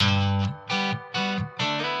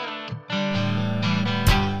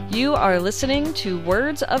You are listening to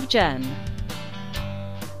Words of Jen,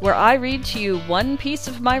 where I read to you one piece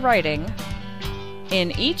of my writing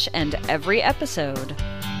in each and every episode.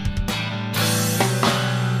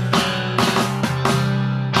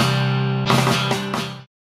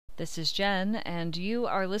 This is Jen, and you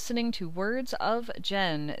are listening to Words of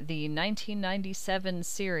Jen, the 1997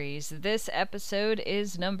 series. This episode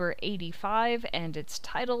is number 85, and it's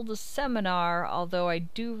titled Seminar, although I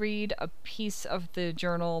do read a piece of the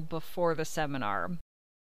journal before the seminar.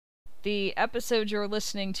 The episodes you're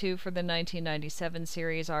listening to for the 1997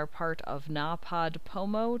 series are part of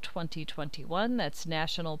NaPodPoMo 2021. That's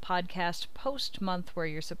National Podcast Post Month, where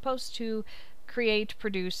you're supposed to create,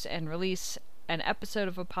 produce, and release an episode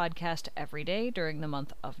of a podcast every day during the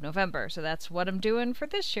month of November. So that's what I'm doing for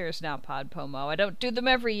this year's NaPodPoMo. I don't do them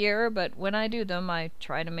every year, but when I do them, I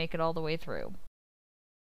try to make it all the way through.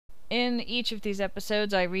 In each of these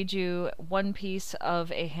episodes, I read you one piece of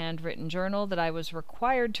a handwritten journal that I was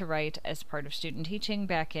required to write as part of student teaching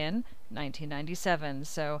back in 1997.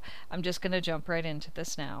 So I'm just going to jump right into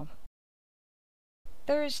this now.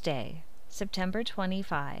 Thursday, September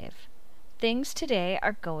 25. Things today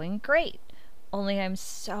are going great. Only I'm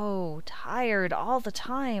so tired all the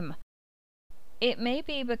time. It may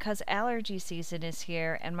be because allergy season is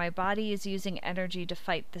here and my body is using energy to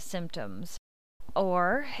fight the symptoms.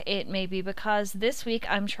 Or it may be because this week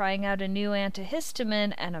I'm trying out a new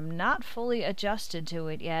antihistamine and I'm not fully adjusted to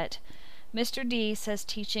it yet. Mr. D says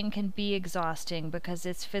teaching can be exhausting because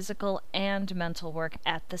it's physical and mental work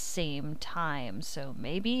at the same time, so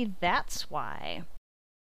maybe that's why.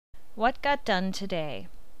 What got done today?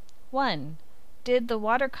 1. Did the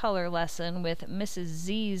watercolor lesson with Mrs.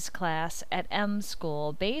 Z's class at M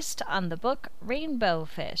School based on the book Rainbow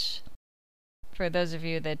Fish. For those of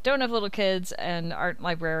you that don't have little kids and aren't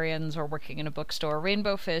librarians or working in a bookstore,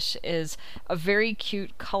 Rainbow Fish is a very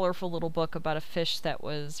cute, colorful little book about a fish that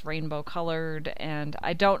was rainbow colored, and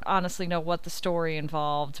I don't honestly know what the story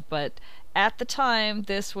involved, but at the time,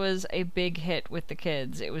 this was a big hit with the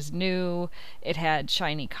kids. It was new, it had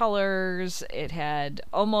shiny colors, it had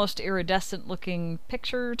almost iridescent looking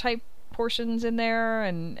picture type portions in there,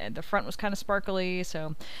 and the front was kind of sparkly,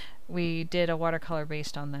 so we did a watercolor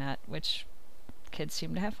based on that, which kids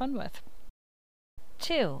seem to have fun with.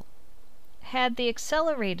 2. Had the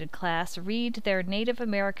accelerated class read their Native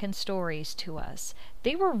American stories to us.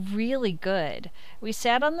 They were really good. We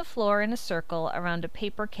sat on the floor in a circle around a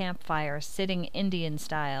paper campfire, sitting Indian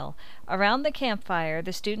style. Around the campfire,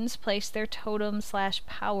 the students placed their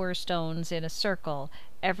totem/power stones in a circle.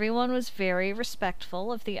 Everyone was very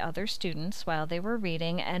respectful of the other students while they were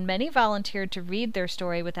reading, and many volunteered to read their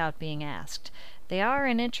story without being asked. They are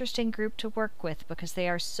an interesting group to work with because they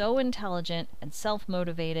are so intelligent and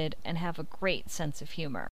self-motivated and have a great sense of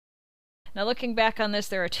humor. Now, looking back on this,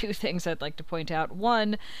 there are two things I'd like to point out.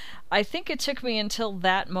 One, I think it took me until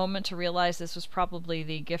that moment to realize this was probably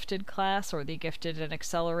the gifted class, or the gifted and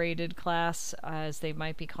accelerated class, as they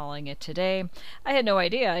might be calling it today. I had no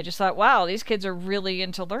idea. I just thought, wow, these kids are really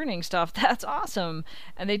into learning stuff. That's awesome.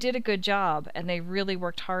 And they did a good job, and they really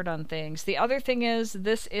worked hard on things. The other thing is,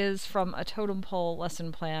 this is from a totem pole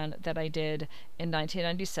lesson plan that I did in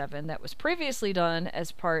 1997 that was previously done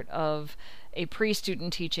as part of a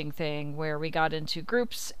pre-student teaching thing where we got into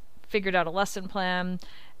groups, figured out a lesson plan,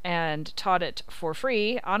 and taught it for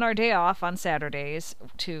free on our day off on Saturdays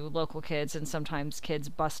to local kids, and sometimes kids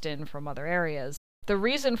bust in from other areas. The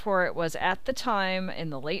reason for it was at the time, in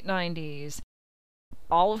the late 90s,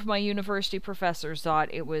 all of my university professors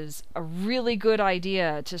thought it was a really good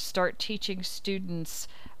idea to start teaching students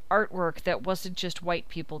artwork that wasn't just white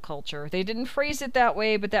people culture. They didn't phrase it that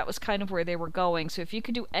way, but that was kind of where they were going. So if you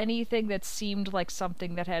could do anything that seemed like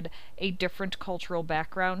something that had a different cultural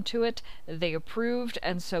background to it, they approved,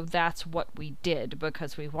 and so that's what we did,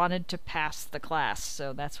 because we wanted to pass the class,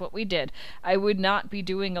 so that's what we did. I would not be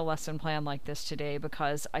doing a lesson plan like this today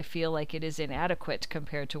because I feel like it is inadequate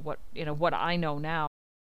compared to what I know now.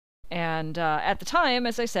 And at the time,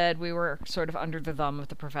 as I said, we were sort of under the thumb of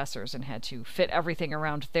the professors and had to fit everything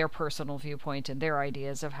around their personal viewpoint and their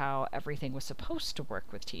ideas of how everything was supposed to work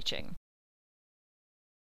with teaching.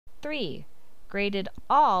 3. Graded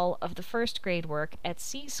all of the first grade work at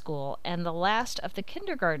C School and the last of the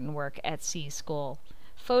kindergarten work at C School.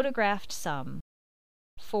 Photographed some.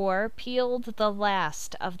 4. Peeled the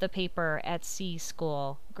last of the paper at C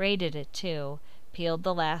School. Graded it too. Peeled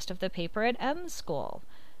the last of the paper at M School.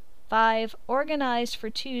 5. Organized for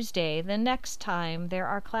Tuesday, the next time there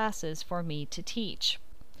are classes for me to teach.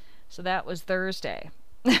 So that was Thursday.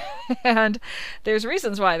 And there's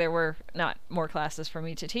reasons why there were not more classes for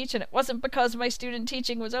me to teach, and it wasn't because my student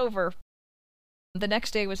teaching was over. The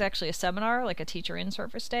next day was actually a seminar, like a teacher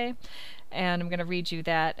in-service day, and I'm going to read you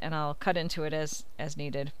that, and I'll cut into it as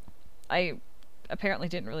needed. I apparently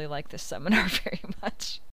didn't really like this seminar very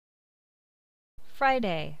much.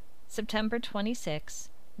 Friday, September 26,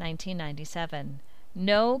 1997.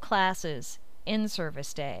 No classes.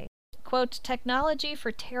 In-service day. Quote, technology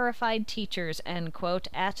for terrified teachers, end quote,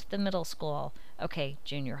 at the middle school. Okay,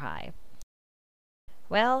 junior high.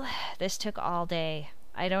 Well, this took all day.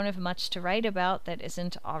 I don't have much to write about that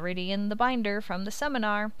isn't already in the binder from the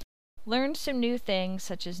seminar. Learned some new things,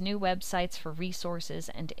 such as new websites for resources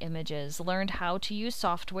and images. Learned how to use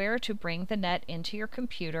software to bring the net into your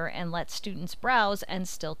computer and let students browse and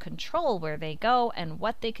still control where they go and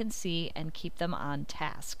what they can see and keep them on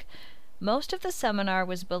task. Most of the seminar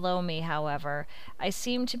was below me, however. I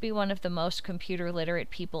seemed to be one of the most computer literate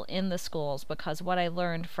people in the schools because what I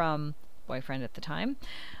learned from boyfriend at the time,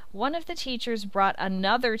 one of the teachers brought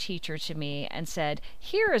another teacher to me and said,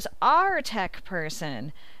 "Here's our tech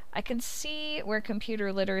person." I can see where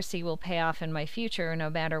computer literacy will pay off in my future no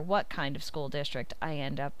matter what kind of school district I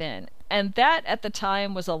end up in. And that at the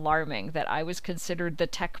time was alarming, that I was considered the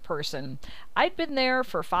tech person. I'd been there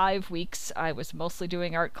for 5 weeks. I was mostly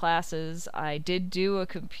doing art classes. I did do a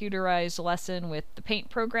computerized lesson with the paint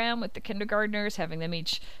program with the kindergartners, having them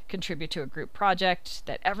each contribute to a group project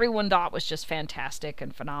that everyone thought was just fantastic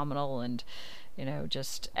and phenomenal and, you know,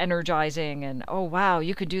 just energizing and, oh wow,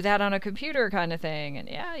 you could do that on a computer kind of thing. And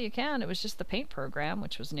yeah, you can. It was just the paint program,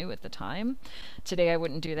 which was new at the time. Today I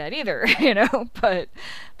wouldn't do that either, you know, but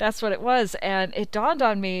that's what it was. And it dawned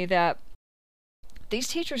on me that these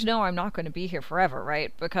teachers know I'm not going to be here forever,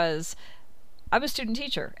 right? Because I'm a student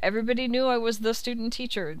teacher. Everybody knew I was the student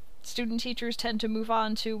teacher. Student teachers tend to move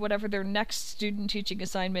on to whatever their next student teaching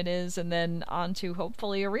assignment is and then on to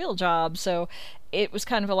hopefully a real job. So it was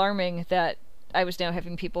kind of alarming that I was now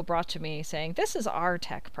having people brought to me saying, this is our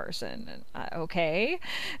tech person. And, okay.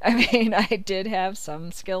 I mean, I did have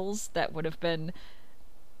some skills that would have been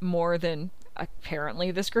more than apparently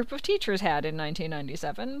this group of teachers had in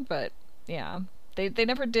 1997. But yeah, they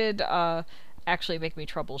never did actually make me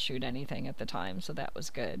troubleshoot anything at the time. So that was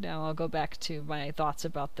good. Now I'll go back to my thoughts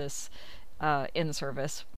about this in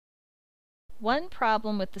service. One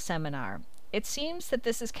problem with the seminar. It seems that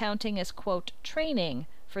this is counting as, quote, training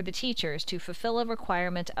for the teachers to fulfill a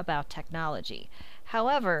requirement about technology.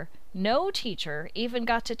 However, no teacher even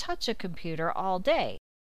got to touch a computer all day.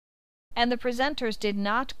 And the presenters did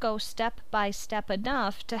not go step by step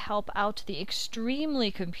enough to help out the extremely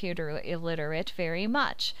computer illiterate very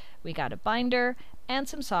much. We got a binder and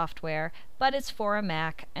some software, but it's for a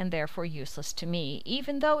Mac and therefore useless to me.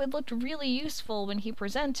 Even though it looked really useful when he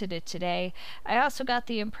presented it today, I also got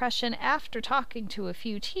the impression after talking to a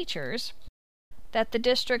few teachers that the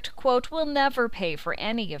district, quote, will never pay for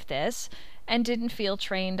any of this, and didn't feel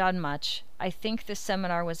trained on much. I think this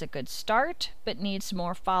seminar was a good start, but needs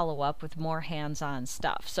more follow-up with more hands-on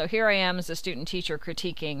stuff. So here I am as a student teacher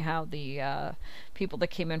critiquing how the people that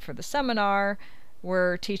came in for the seminar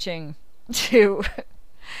were teaching to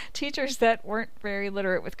teachers that weren't very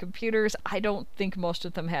literate with computers. I don't think most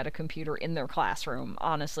of them had a computer in their classroom,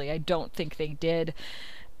 honestly. I don't think they did.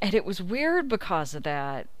 And it was weird because of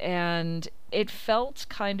that. And it felt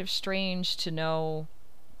kind of strange to know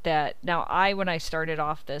that now when I started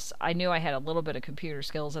off this, I knew I had a little bit of computer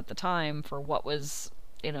skills at the time for what was,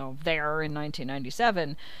 you know, there in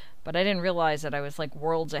 1997, but I didn't realize that I was like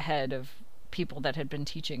worlds ahead of people that had been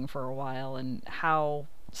teaching for a while and how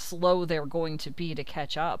slow they were going to be to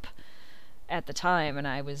catch up at the time. And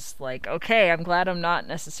I was like, okay, I'm glad I'm not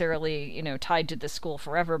necessarily, you know, tied to this school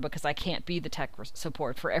forever because I can't be the tech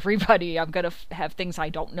support for everybody. I'm going to have things I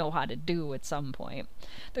don't know how to do at some point.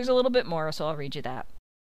 There's a little bit more, so I'll read you that.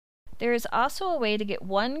 There is also a way to get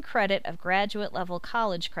 1 credit of graduate level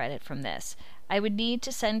college credit from this. I would need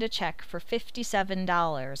to send a check for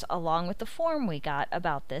 $57 along with the form we got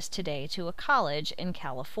about this today to a college in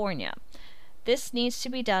California. This needs to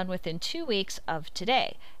be done within 2 weeks of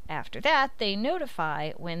today. After that, they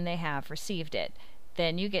notify when they have received it.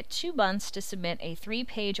 Then you get 2 months to submit a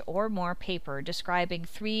 3-page or more paper describing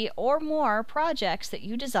 3 or more projects that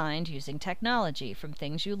you designed using technology from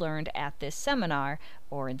things you learned at this seminar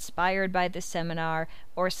or inspired by this seminar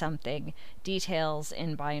or something. Details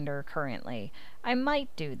in binder currently. I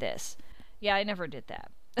might do this. Yeah, I never did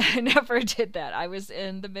that. I never did that. I was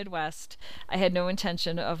in the Midwest. I had no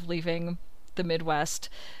intention of leaving the Midwest.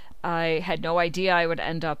 I had no idea I would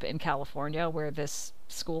end up in California where this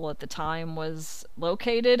school at the time was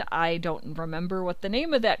located. I don't remember what the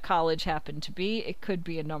name of that college happened to be. It could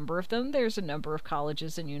be a number of them. There's a number of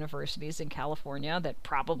colleges and universities in California that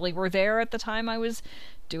probably were there at the time I was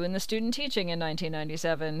doing the student teaching in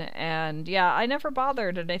 1997. And yeah, I never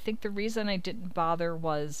bothered. And I think the reason I didn't bother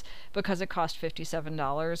was because it cost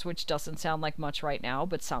 $57, which doesn't sound like much right now,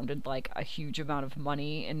 but sounded like a huge amount of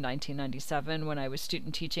money in 1997 when I was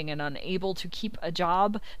student teaching and unable to keep a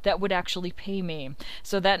job that would actually pay me.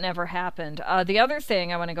 So that never happened. The other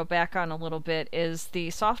thing I want to go back on a little bit is the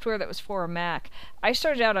software that was for a Mac. I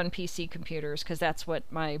started out on PC computers because that's what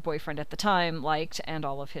my boyfriend at the time liked and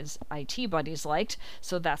all of his IT buddies liked.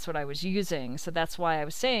 So that's what I was using. So that's why I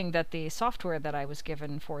was saying that the software that I was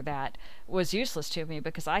given for that was useless to me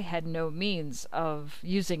because I had no means of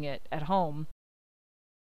using it at home.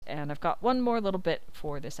 And I've got one more little bit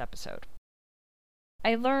for this episode.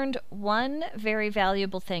 I learned one very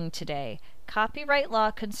valuable thing today. Copyright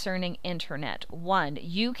law concerning internet. 1.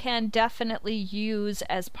 You can definitely use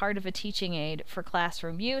as part of a teaching aid for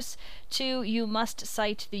classroom use. 2. You must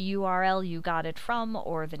cite the URL you got it from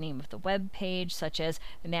or the name of the web page, such as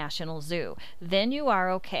National Zoo. Then you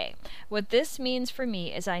are okay. What this means for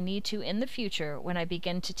me is I need to, in the future, when I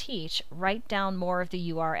begin to teach, write down more of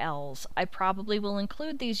the URLs. I probably will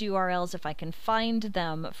include these URLs if I can find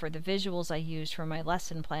them for the visuals I used for my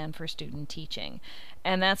lesson plan for student teaching.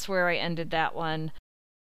 And that's where I ended that one.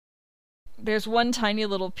 There's one tiny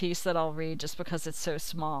little piece that I'll read just because it's so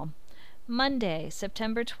small. Monday,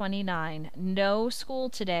 September 29. No school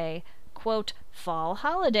today. Quote, fall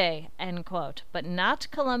holiday, end quote. But not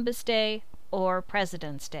Columbus Day or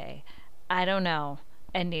President's Day. I don't know.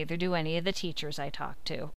 And neither do any of the teachers I talked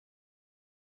to.